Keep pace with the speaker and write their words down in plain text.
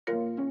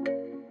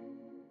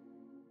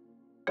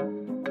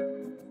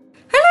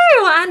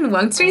and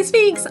welcome to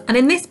SureenaSpeaks, and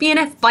in this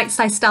BNF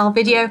bite-sized style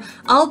video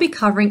I'll be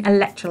covering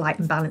electrolyte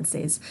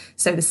imbalances,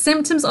 so the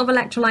symptoms of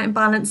electrolyte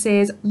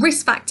imbalances,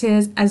 risk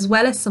factors, as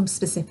well as some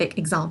specific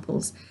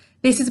examples.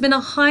 This has been a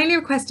highly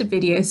requested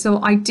video,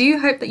 so I do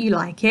hope that you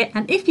like it,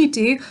 and if you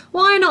do,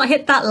 why not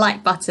hit that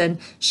like button,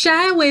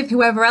 share with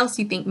whoever else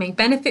you think may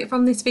benefit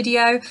from this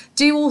video.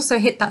 Do also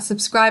hit that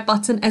subscribe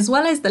button as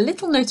well as the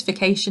little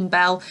notification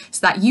bell so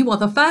that you are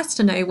the first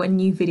to know when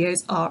new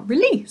videos are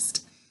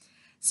released.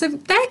 So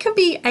there can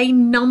be a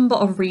number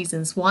of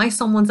reasons why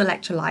someone's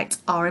electrolytes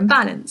are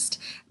imbalanced.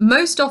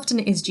 Most often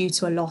it is due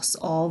to a loss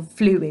of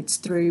fluids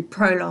through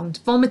prolonged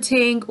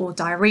vomiting or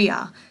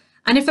diarrhea.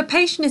 And if a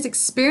patient is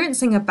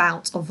experiencing a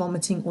bout of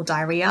vomiting or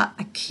diarrhea,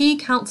 a key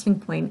counselling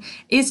point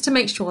is to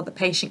make sure the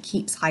patient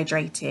keeps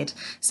hydrated.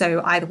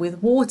 So either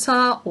with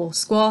water or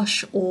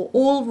squash or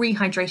all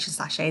rehydration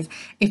sachets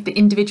if the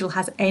individual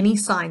has any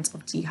signs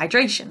of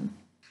dehydration.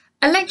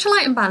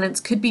 Electrolyte imbalance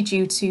could be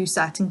due to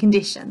certain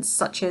conditions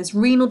such as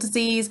renal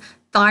disease,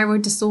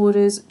 thyroid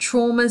disorders,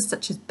 traumas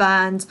such as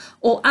burns,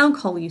 or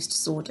alcohol use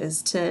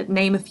disorders, to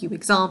name a few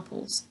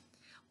examples.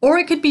 Or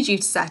it could be due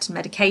to certain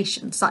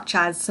medications such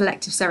as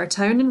selective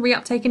serotonin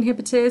reuptake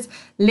inhibitors,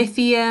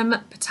 lithium,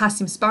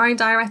 potassium sparing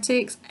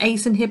diuretics,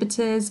 ACE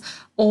inhibitors,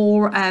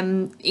 or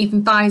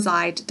even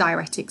thiazide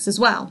diuretics as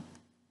well.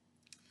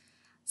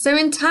 So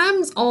in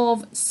terms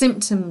of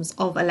symptoms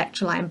of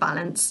electrolyte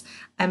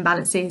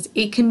imbalances,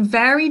 it can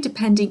vary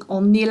depending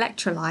on the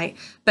electrolyte,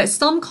 but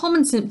some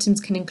common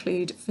symptoms can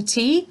include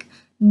fatigue,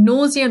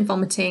 nausea and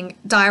vomiting,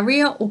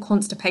 diarrhea or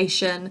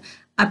constipation,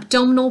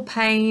 abdominal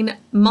pain,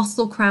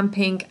 muscle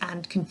cramping,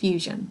 and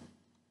confusion.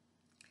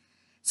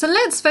 So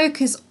let's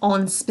focus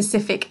on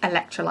specific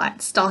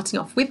electrolytes, starting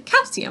off with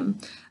calcium.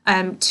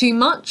 Too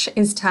much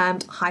is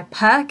termed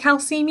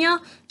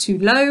hypercalcemia, too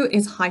low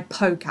is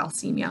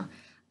hypocalcemia.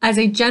 As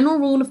a general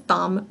rule of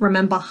thumb,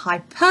 remember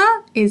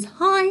hyper is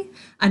high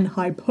and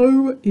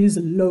hypo is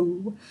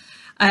low.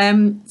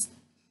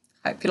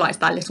 Hope you liked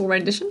that little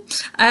rendition.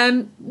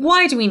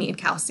 Why do we need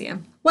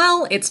calcium?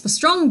 Well, it's for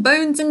strong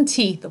bones and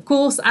teeth, of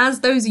course,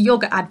 as those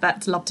yogurt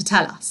adverts love to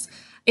tell us.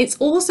 It's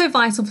also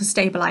vital for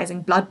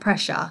stabilising blood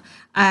pressure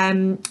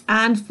and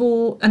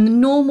the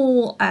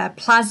normal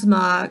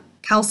plasma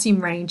calcium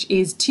range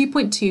is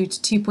 2.2 to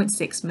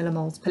 2.6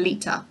 millimoles per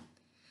litre.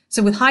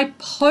 So with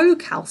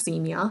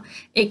hypocalcemia,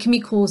 it can be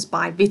caused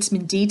by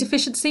vitamin D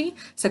deficiency.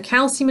 So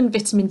calcium and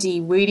vitamin D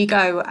really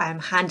go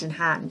hand in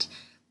hand.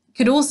 It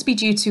could also be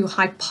due to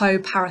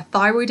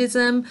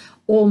hypoparathyroidism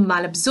or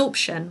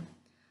malabsorption.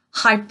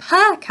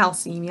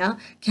 Hypercalcemia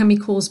can be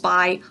caused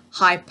by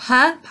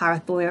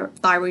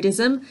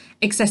hyperparathyroidism,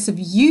 excessive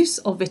use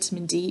of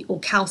vitamin D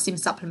or calcium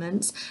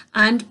supplements,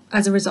 and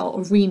as a result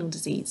of renal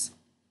disease.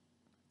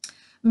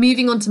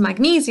 Moving on to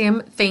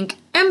magnesium, think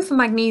M for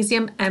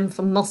magnesium, M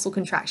for muscle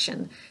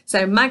contraction.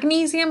 So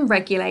magnesium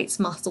regulates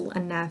muscle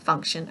and nerve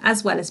function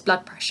as well as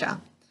blood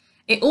pressure.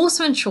 It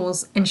also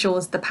ensures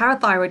the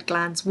parathyroid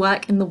glands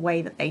work in the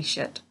way that they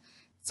should.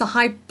 So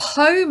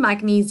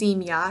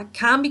hypomagnesemia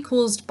can be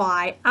caused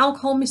by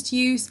alcohol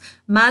misuse,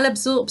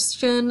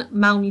 malabsorption,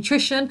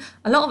 malnutrition,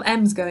 a lot of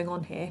M's going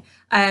on here,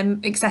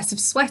 excessive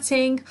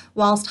sweating,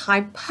 whilst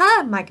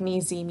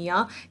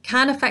hypermagnesemia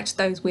can affect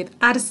those with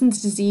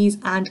Addison's disease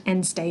and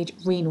end-stage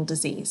renal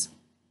disease.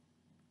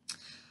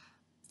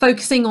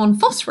 Focusing on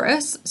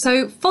phosphorus,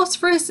 so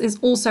phosphorus is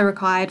also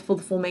required for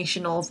the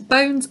formation of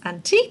bones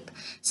and teeth.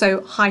 So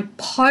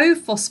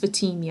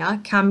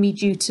hypophosphatemia can be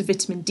due to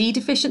vitamin D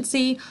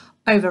deficiency,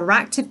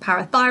 overactive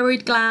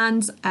parathyroid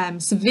glands,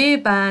 severe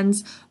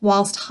burns,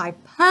 whilst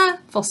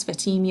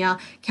hyperphosphatemia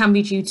can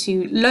be due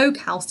to low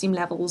calcium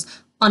levels,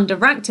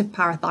 underactive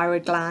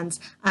parathyroid glands,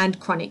 and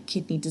chronic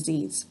kidney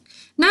disease.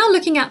 Now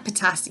looking at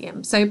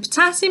potassium. So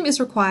potassium is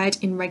required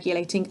in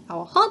regulating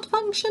our heart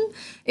function.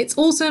 It's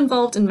also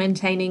involved in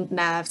maintaining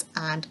nerves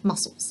and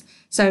muscles.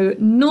 So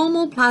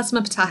normal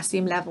plasma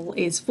potassium level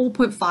is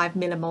 4.5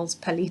 millimoles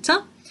per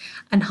litre.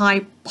 And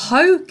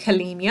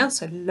hypokalemia,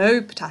 so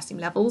low potassium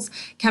levels,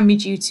 can be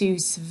due to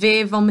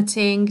severe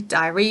vomiting,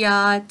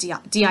 diarrhea,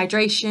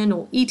 dehydration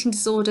or eating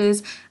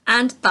disorders,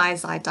 and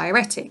thiazide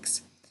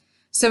diuretics.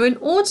 So in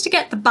order to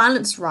get the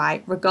balance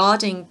right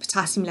regarding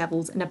potassium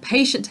levels in a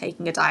patient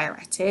taking a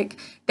diuretic,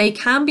 they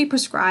can be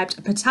prescribed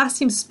a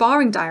potassium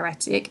sparing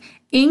diuretic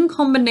in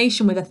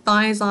combination with a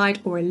thiazide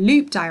or a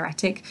loop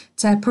diuretic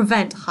to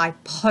prevent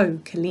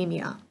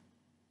hypokalemia.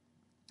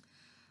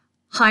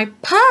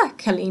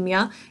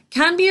 Hyperkalemia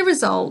can be a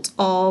result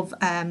of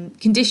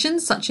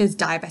conditions such as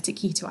diabetic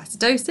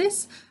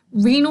ketoacidosis,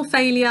 renal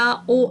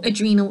failure, or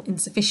adrenal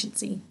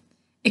insufficiency.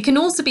 It can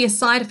also be a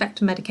side effect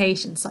of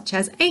medications such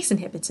as ACE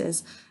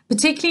inhibitors,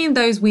 particularly in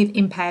those with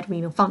impaired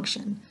renal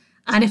function.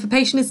 And if a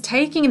patient is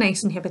taking an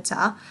ACE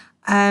inhibitor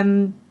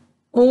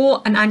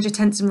or an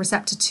angiotensin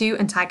receptor 2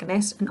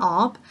 antagonist, an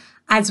ARB,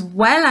 as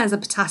well as a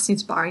potassium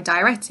sparing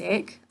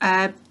diuretic,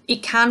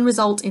 it can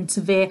result in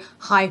severe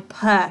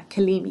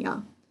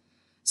hyperkalemia.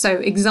 So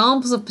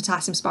examples of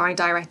potassium-sparing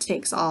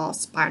diuretics are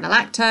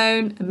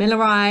spironolactone,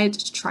 amiloride,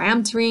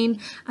 triamterene,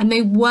 and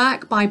they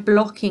work by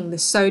blocking the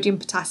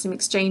sodium-potassium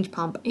exchange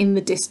pump in the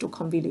distal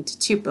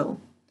convoluted tubule.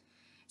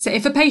 So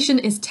if a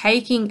patient is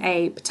taking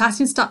a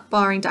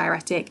potassium-sparing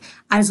diuretic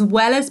as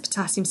well as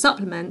potassium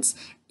supplements,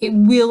 it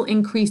will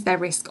increase their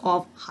risk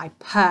of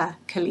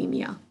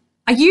hyperkalemia.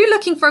 Are you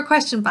looking for a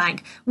question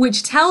bank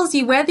which tells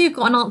you whether you've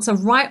got an answer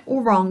right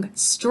or wrong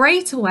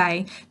straight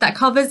away that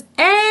covers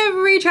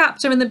every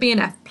chapter in the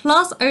BNF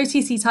plus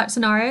OTC type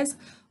scenarios?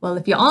 Well,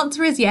 if your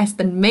answer is yes,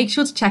 then make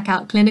sure to check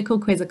out Clinical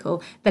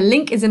Quizzical. The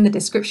link is in the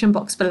description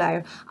box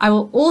below. I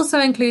will also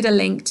include a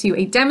link to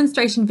a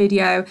demonstration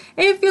video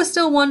if you're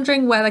still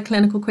wondering whether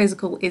Clinical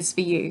Quizzical is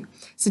for you.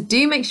 So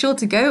do make sure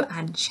to go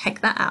and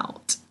check that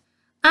out.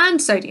 And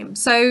sodium.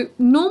 So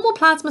normal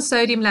plasma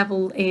sodium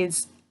level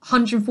is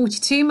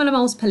 142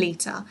 millimoles per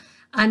litre,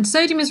 and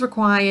sodium is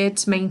required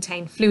to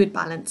maintain fluid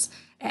balance.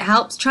 It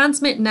helps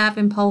transmit nerve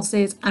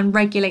impulses and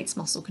regulates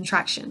muscle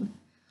contraction.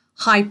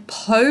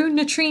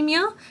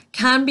 Hyponatremia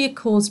can be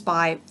caused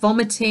by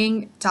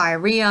vomiting,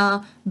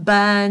 diarrhea,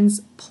 burns,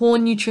 poor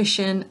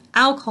nutrition,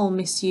 alcohol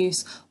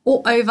misuse,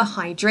 or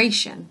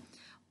overhydration,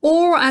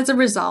 or as a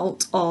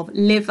result of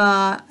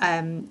liver,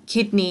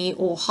 kidney,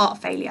 or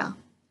heart failure.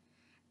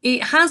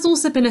 It has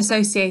also been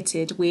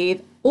associated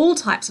with all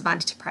types of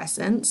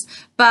antidepressants,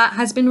 but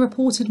has been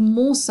reported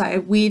more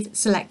so with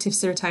selective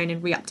serotonin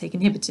reuptake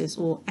inhibitors,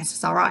 or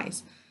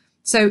SSRIs.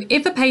 So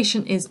if a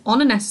patient is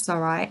on an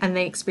SSRI and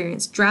they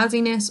experience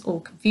drowsiness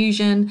or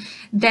confusion,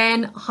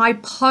 then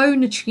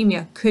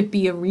hyponatremia could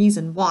be a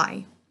reason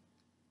why.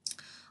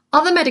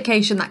 Other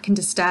medication that can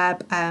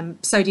disturb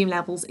sodium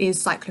levels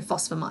is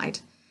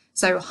cyclophosphamide.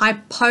 So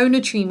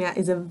hyponatremia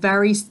is a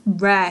very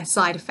rare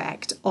side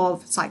effect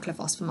of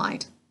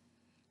cyclophosphamide.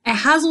 It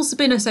has also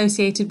been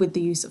associated with the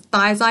use of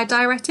thiazide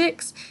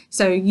diuretics,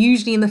 so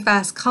usually in the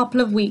first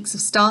couple of weeks of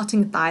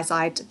starting a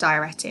thiazide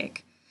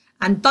diuretic.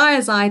 And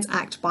thiazides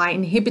act by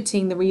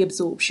inhibiting the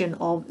reabsorption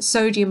of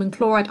sodium and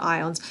chloride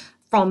ions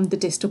from the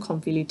distal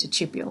convoluted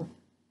tubule.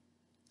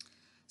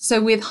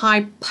 So with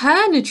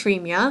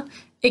hypernatremia,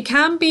 it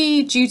can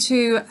be due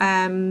to,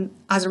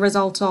 as a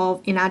result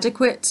of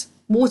inadequate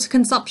water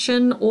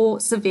consumption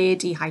or severe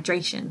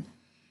dehydration.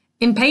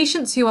 In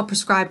patients who are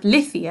prescribed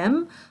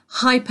lithium,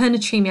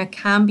 hypernatremia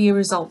can be a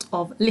result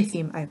of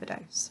lithium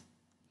overdose.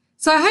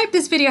 So I hope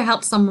this video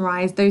helped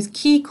summarise those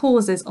key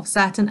causes of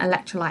certain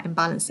electrolyte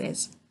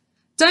imbalances.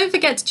 Don't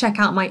forget to check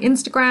out my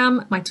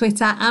Instagram, my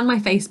Twitter and my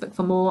Facebook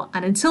for more,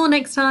 and until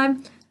next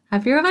time,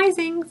 happy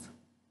revisings!